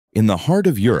In the heart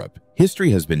of Europe,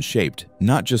 history has been shaped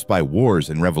not just by wars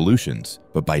and revolutions,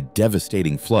 but by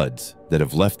devastating floods that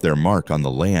have left their mark on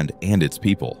the land and its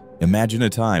people. Imagine a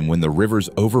time when the rivers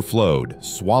overflowed,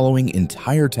 swallowing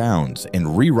entire towns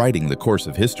and rewriting the course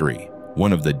of history.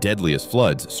 One of the deadliest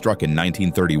floods struck in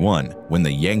 1931 when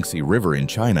the Yangtze River in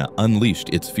China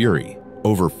unleashed its fury.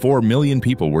 Over 4 million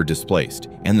people were displaced,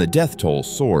 and the death toll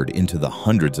soared into the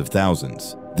hundreds of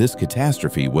thousands. This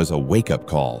catastrophe was a wake-up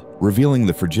call, revealing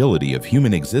the fragility of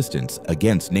human existence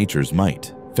against nature's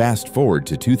might. Fast forward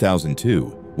to 2002,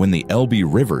 when the Elbe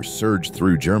River surged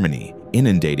through Germany,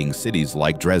 inundating cities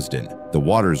like Dresden. The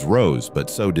waters rose, but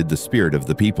so did the spirit of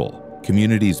the people.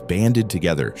 Communities banded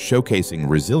together, showcasing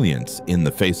resilience in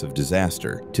the face of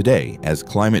disaster. Today, as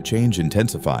climate change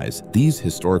intensifies, these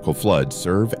historical floods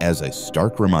serve as a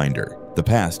stark reminder. The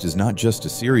past is not just a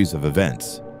series of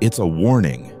events, it's a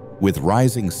warning. With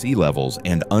rising sea levels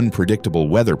and unpredictable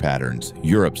weather patterns,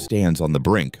 Europe stands on the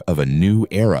brink of a new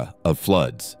era of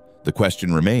floods. The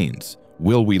question remains,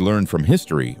 will we learn from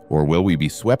history, or will we be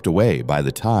swept away by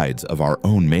the tides of our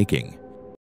own making?